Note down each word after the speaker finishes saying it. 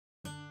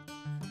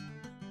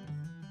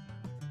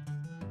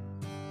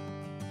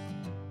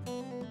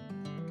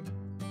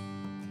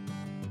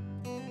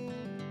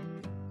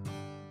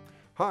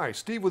Hi,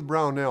 Steve with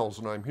Brownells,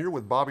 and I'm here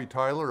with Bobby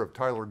Tyler of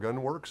Tyler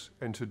Gun Works,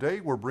 and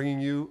today we're bringing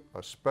you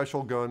a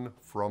special gun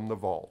from the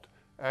vault.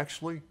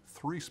 Actually,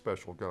 3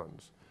 special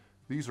guns.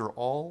 These are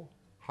all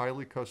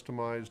highly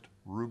customized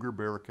Ruger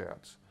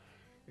Bearcats.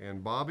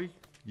 And Bobby,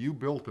 you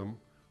built them.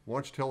 Why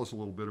don't you tell us a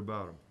little bit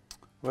about them?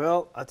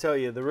 Well, I'll tell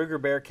you, the Ruger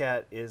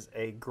Bearcat is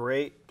a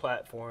great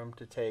platform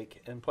to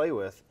take and play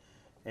with.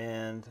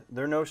 And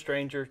they're no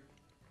stranger,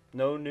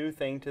 no new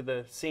thing to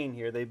the scene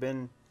here. They've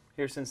been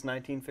here since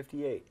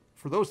 1958.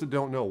 For those that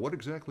don't know, what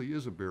exactly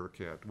is a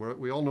Bearcat?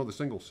 We all know the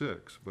single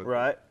 6, but...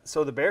 Right.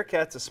 So the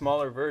Bearcat's a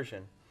smaller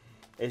version.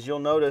 As you'll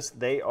notice,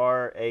 they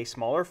are a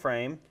smaller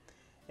frame,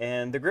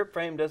 and the grip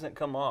frame doesn't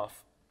come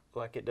off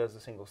like it does the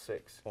single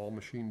 6. All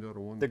machined out of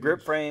one The piece?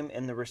 grip frame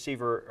and the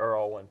receiver are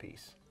all one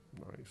piece.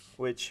 Nice.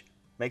 Which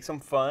makes them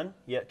fun,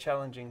 yet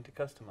challenging to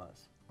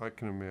customize. I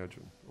can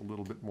imagine. A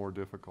little bit more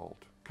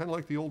difficult. Kind of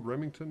like the old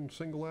Remington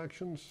single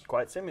actions?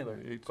 Quite similar.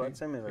 18, Quite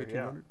similar,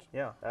 1800s?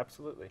 Yeah,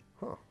 absolutely.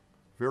 Huh.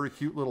 Very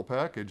cute little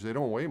package. They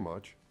don't weigh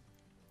much.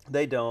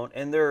 They don't,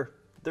 and they're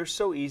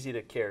so easy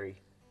to carry.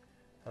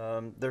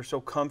 They're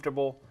so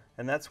comfortable,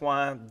 and that's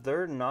why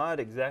they're not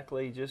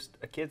exactly just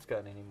a kid's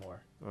gun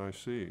anymore. I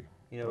see.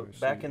 You know,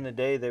 back in the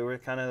day, they were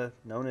kind of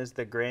known as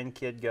the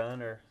grandkid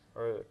gun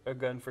or a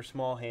gun for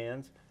small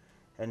hands,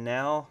 and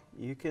now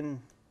you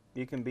can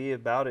be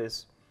about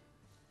as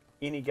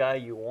any guy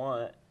you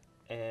want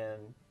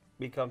and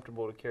be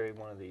comfortable to carry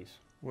one of these.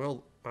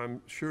 Well,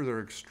 I'm sure they're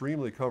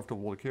extremely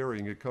comfortable to carry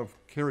and get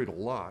carried a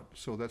lot,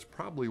 so that's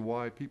probably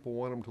why people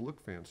want them to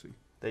look fancy.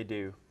 They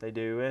do,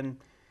 and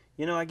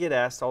you know, I get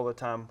asked all the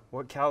time,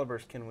 what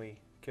calibers can we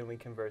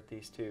convert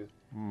these to?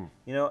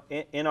 You know,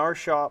 in our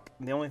shop,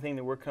 the only thing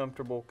that we're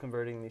comfortable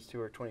converting these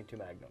to are 22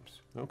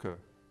 Magnums. Okay.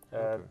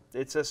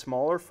 It's a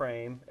smaller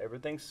frame,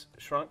 everything's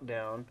shrunk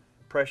down,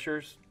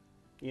 pressures,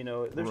 you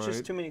know, there's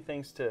just too many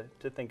things to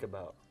think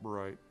about.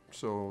 Right,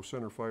 so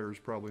centerfire is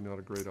probably not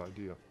a great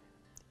idea.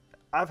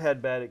 I've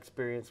had bad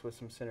experience with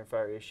some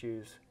centerfire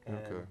issues, and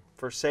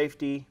for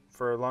safety,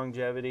 for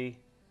longevity,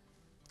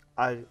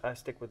 I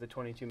stick with the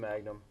 22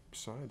 Magnum.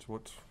 Besides,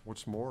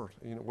 what's more?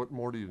 You know, what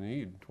more do you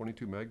need?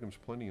 22 Magnum's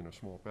plenty in a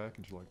small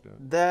package like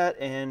that. That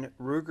and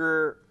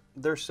Ruger,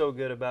 they're so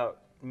good about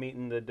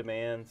meeting the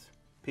demands.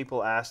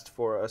 People asked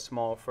for a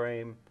small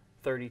frame,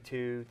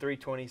 32,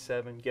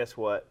 327. Guess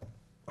what?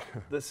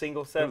 The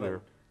single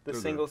 7, the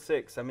single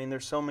 6. I mean,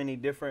 there's so many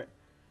different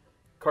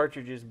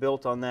cartridges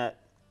built on that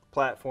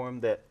platform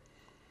that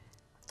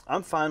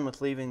I'm fine with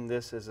leaving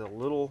this as a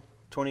little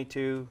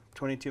 22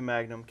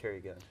 Magnum carry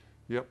gun.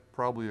 Yep,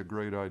 probably a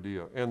great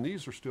idea. And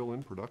these are still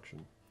in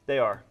production. They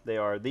are.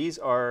 These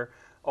are,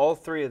 all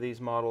 3 of these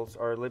models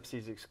are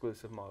Lipsy's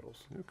exclusive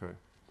models. Okay.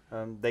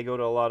 They go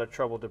to a lot of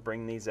trouble to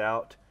bring these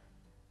out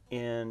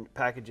in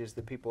packages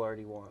that people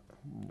already want.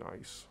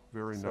 Nice,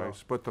 very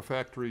nice. But the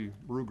factory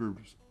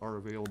Rugers are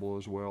available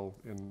as well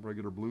in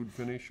regular blued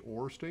finish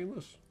or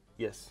stainless?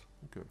 Yes.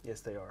 Okay.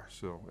 Yes, they are.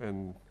 So,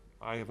 and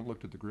I haven't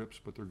looked at the grips,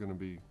 but they're going to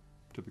be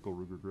typical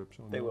Ruger grips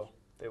on They will.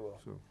 They will.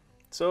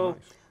 So nice.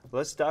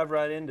 Let's dive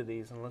right into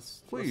these and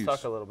let's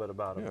talk a little bit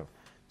about them. Yeah.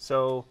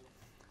 So,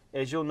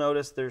 as you'll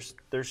notice, there's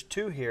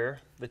 2 here.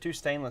 The 2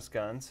 stainless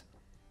guns.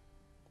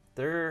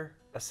 They're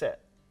a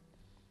set.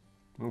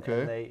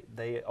 Okay. And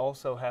they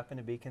also happen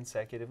to be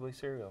consecutively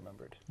serial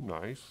numbered.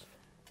 Nice.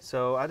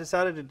 So I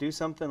decided to do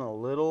something a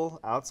little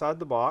outside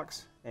the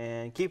box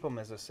and keep them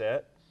as a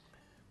set.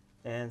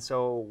 And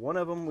so one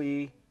of them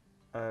we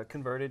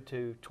converted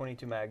to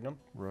 22 Magnum.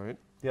 Right.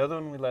 The other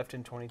one we left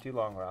in 22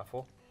 long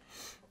rifle.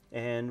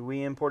 And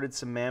we imported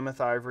some mammoth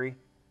ivory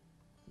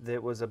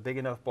that was a big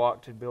enough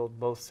block to build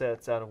both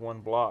sets out of one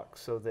block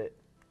so that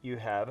you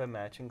have a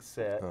matching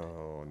set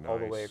all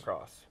the way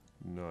across.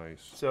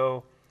 Nice.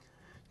 So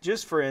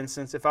just for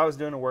instance, if I was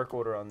doing a work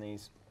order on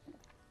these,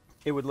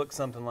 it would look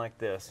something like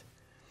this.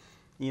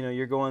 You know,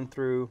 you're going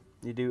through,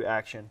 you do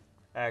action,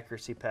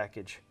 accuracy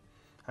package.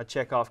 I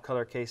check off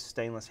color case,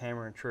 stainless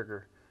hammer and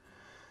trigger.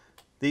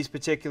 These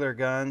particular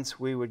guns,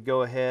 we would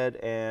go ahead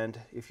and,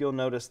 if you'll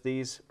notice,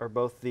 these are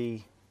both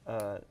the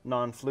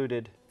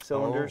non-fluted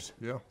cylinders.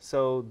 Oh, yeah.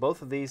 So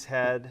both of these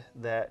had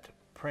that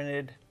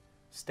printed,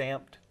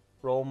 stamped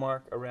roll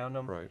mark around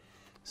them. Right.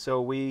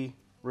 So we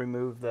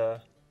removed the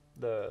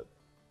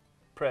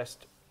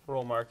pressed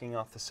roll marking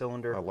off the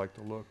cylinder. I like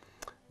the look.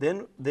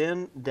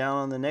 Then down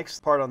on the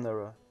next part on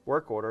the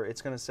work order,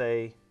 it's going to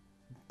say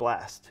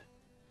blast.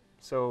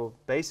 So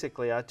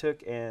basically, I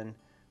took and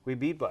we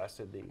bead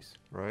blasted these.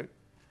 Right.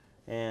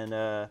 And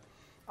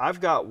I've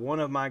got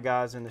one of my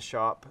guys in the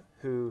shop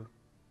who,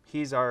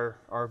 he's our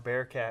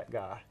Bearcat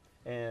guy,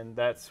 and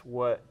that's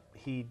what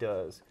he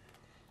does.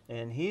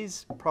 And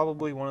he's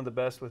probably one of the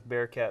best with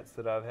Bearcats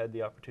that I've had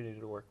the opportunity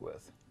to work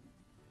with.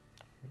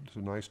 There's a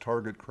nice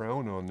target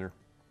crown on there.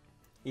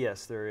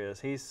 Yes, there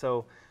is.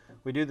 So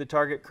we do the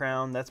target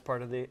crown. That's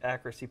part of the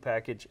accuracy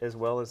package, as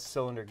well as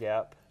cylinder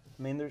gap.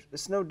 I mean,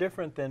 it's no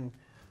different than,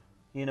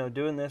 you know,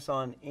 doing this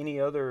on any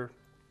other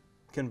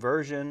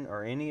conversion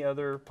or any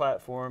other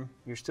platform.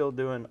 You're still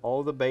doing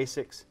all the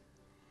basics,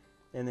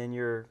 and then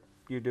you're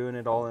you're doing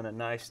it all in a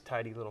nice,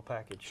 tidy little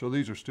package. So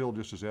these are still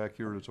just as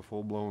accurate as a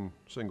full-blown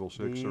single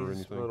six or anything?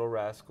 These little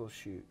rascals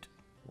shoot.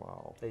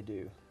 Wow. They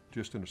do.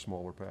 Just in a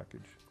smaller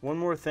package. One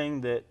more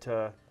thing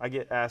that I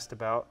get asked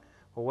about,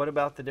 well, what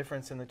about the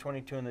difference in the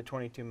 22 and the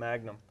 22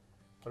 Magnum?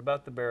 What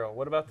about the barrel?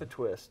 What about the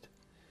twist?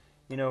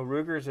 You know,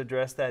 Ruger's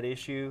addressed that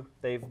issue.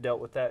 They've dealt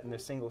with that in their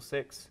single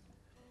six.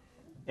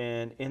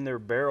 And in their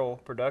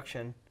barrel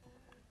production,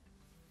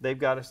 they've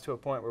got us to a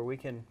point where we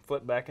can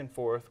flip back and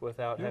forth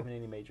without having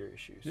any major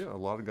issues. Yeah, a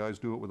lot of guys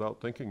do it without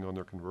thinking on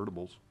their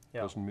convertibles.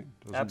 Yeah, doesn't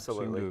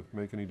absolutely seem to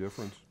make any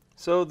difference.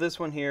 So this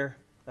one here,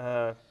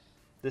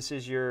 this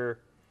is your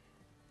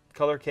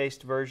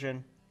color-cased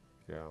version.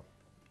 Yeah.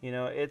 You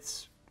know,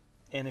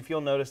 and if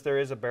you'll notice, there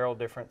is a barrel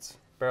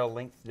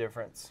length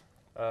difference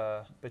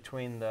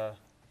between the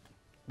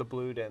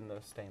blued and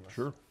the stainless.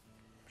 Sure,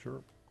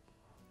 sure.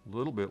 A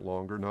little bit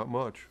longer, not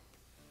much.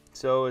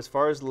 So as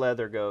far as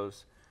leather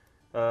goes,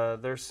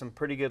 there's some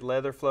pretty good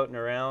leather floating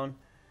around.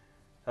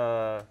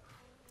 I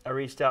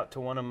reached out to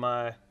one of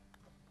my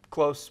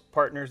close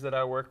partners that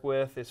I work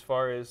with as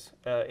far as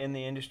in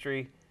the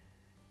industry,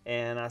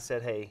 and I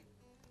said, hey,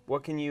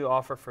 what can you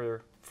offer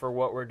for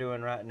what we're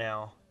doing right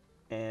now?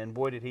 And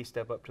boy, did he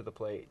step up to the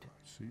plate. I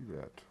see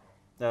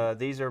that.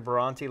 These are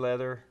Barranti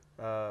Leather.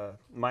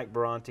 Mike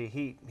Barranti,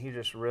 he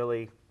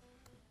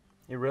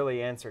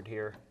really answered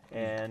here.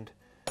 And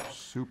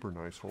super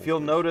nice holsters. if you'll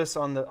notice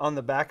on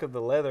the back of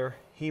the leather,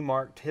 he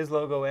marked his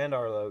logo and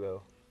our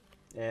logo,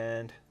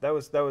 and that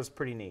was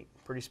pretty neat,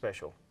 pretty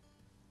special.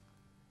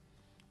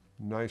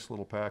 Nice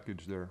little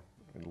package there.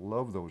 I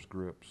love those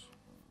grips.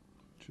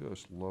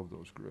 Just love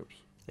those grips.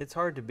 It's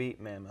hard to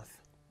beat Mammoth.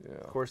 Yeah.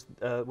 Of course,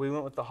 we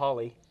went with the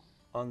holly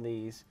on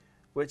these,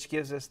 which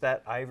gives us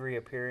that ivory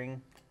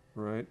appearing.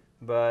 Right.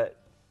 But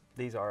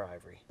these are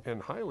ivory.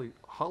 And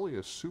holly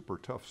is super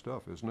tough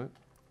stuff, isn't it?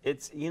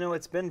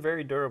 It's been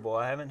very durable.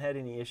 I haven't had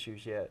any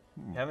issues yet.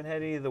 Haven't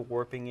had any of the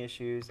warping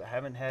issues. I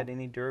haven't had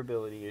any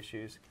durability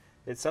issues.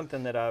 It's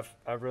something that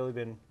I've really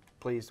been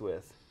pleased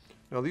with.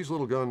 Now these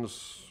little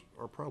guns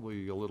are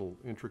probably a little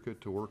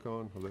intricate to work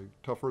on. Are they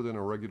tougher than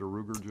a regular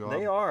Ruger job?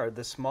 They are.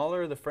 The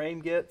smaller the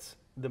frame gets,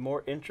 the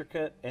more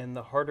intricate and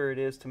the harder it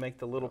is to make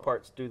the little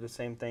parts do the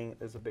same thing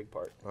as a big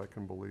part. I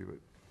can believe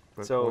it.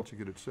 But So- once you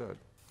get it set.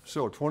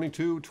 So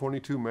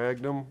 22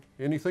 Magnum.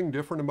 Anything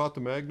different about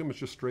the Magnum? It's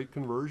just straight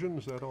conversion?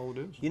 Is that all it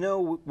is? You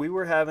know, we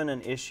were having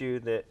an issue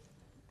that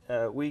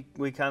we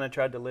kind of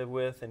tried to live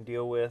with and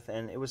deal with,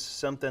 and it was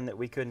something that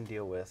we couldn't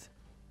deal with.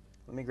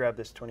 Let me grab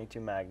this 22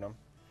 Magnum.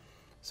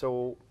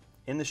 So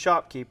in the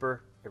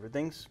shopkeeper,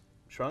 everything's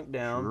shrunk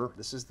down. Sure.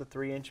 This is the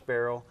 3-inch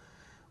barrel.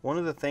 One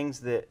of the things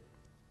that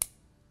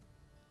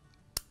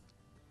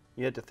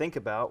you had to think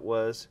about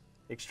was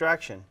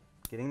extraction,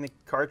 getting the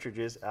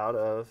cartridges out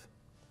of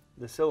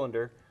the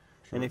cylinder.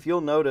 Sure. And if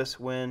you'll notice,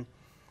 when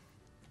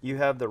you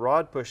have the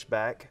rod pushed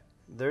back,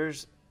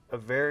 there's a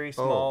very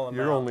small amount.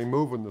 You're only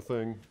moving the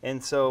thing.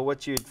 And so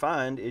what you'd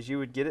find is you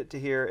would get it to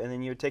here, and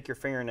then you would take your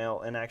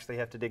fingernail and actually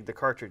have to dig the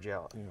cartridge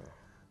out. Yeah.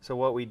 So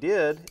what we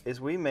did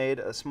is we made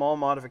a small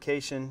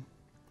modification.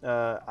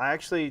 I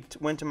actually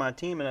went to my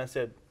team and I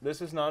said,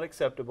 this is not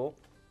acceptable.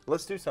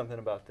 Let's do something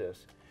about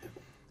this.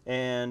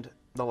 And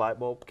the light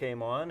bulb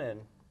came on, and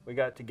we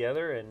got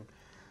together, and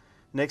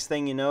next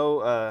thing you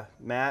know,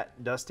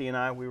 Matt, Dusty, and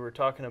I, we were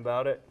talking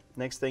about it.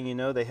 Next thing you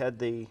know, they had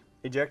the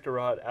ejector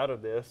rod out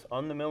of this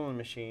on the milling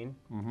machine,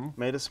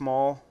 made a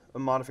small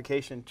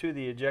modification to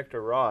the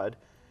ejector rod.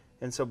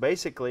 And so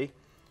basically,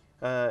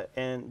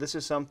 and this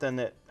is something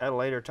that at a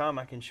later time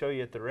I can show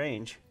you at the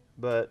range,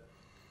 but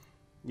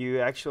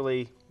you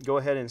actually go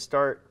ahead and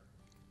start,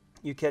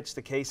 you catch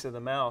the case of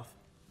the mouth.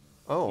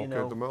 Oh, You okay,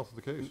 know, the mouth of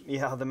the case.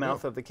 Yeah, the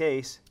mouth of the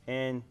case,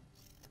 and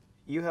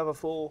you have a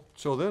full,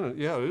 So then, it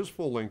is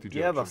full-length ejection.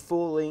 you have a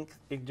full-length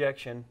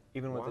ejection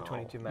even with the Wow.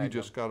 22 Magnum. You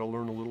just got to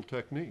learn a little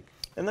technique.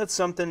 And that's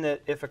something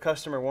that if a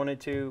customer wanted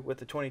to, with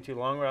the 22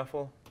 long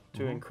rifle,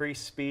 to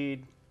increase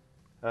speed,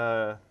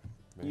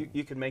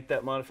 you could make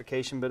that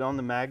modification. But on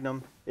the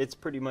Magnum, it's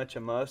pretty much a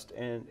must,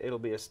 and it'll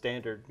be a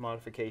standard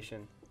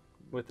modification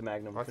with the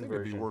Magnum I think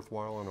conversion. it'd be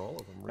worthwhile on all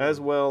of them. Really. As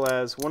well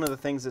as one of the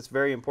things that's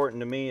very important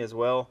to me as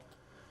well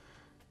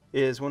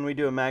is when we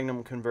do a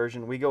Magnum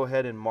conversion, we go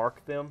ahead and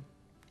mark them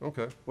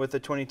Okay. with the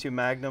 22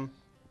 Magnum,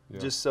 Yeah.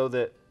 just so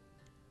that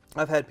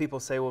I've had people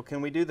say, well,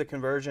 can we do the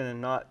conversion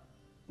and not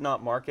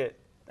mark it?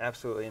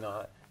 Absolutely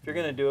not. If you're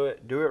going to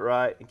do it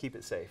right and keep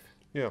it safe.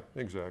 Yeah,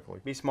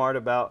 exactly. Be smart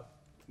about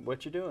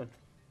what you're doing.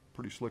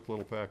 Pretty slick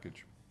little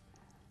package.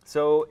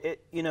 So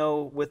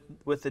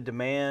with the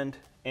demand,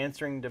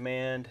 answering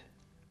demand,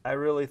 I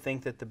really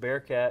think that the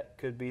Bearcat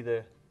could be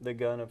the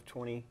gun of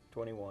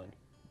 2021.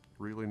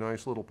 Really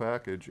nice little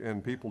package,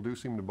 and people do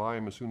seem to buy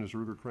them as soon as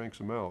Ruger cranks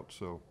them out.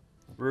 So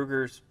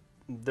Ruger's,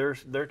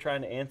 they're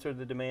trying to answer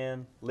the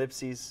demand,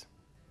 Lipsy's,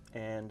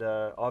 and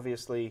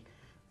obviously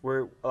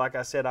like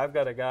I said, I've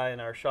got a guy in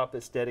our shop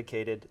that's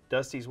dedicated.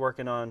 Dusty's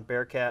working on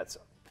Bearcats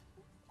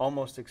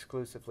almost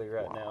exclusively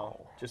right now,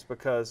 just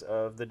because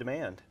of the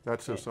demand.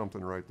 that says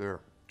something right there.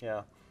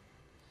 Yeah.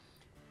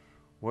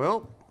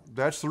 Well,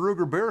 that's the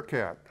Ruger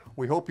Bearcat.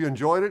 We hope you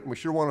enjoyed it, and we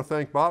sure want to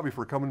thank Bobby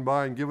for coming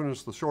by and giving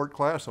us the short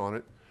class on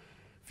it.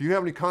 If you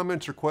have any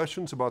comments or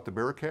questions about the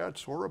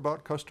Bearcats or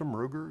about custom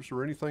Rugers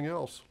or anything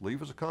else,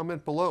 leave us a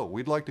comment below.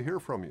 We'd like to hear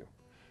from you.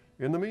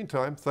 In the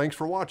meantime, thanks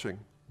for watching.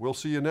 We'll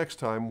see you next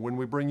time when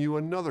we bring you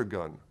another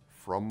gun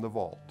from the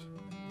vault.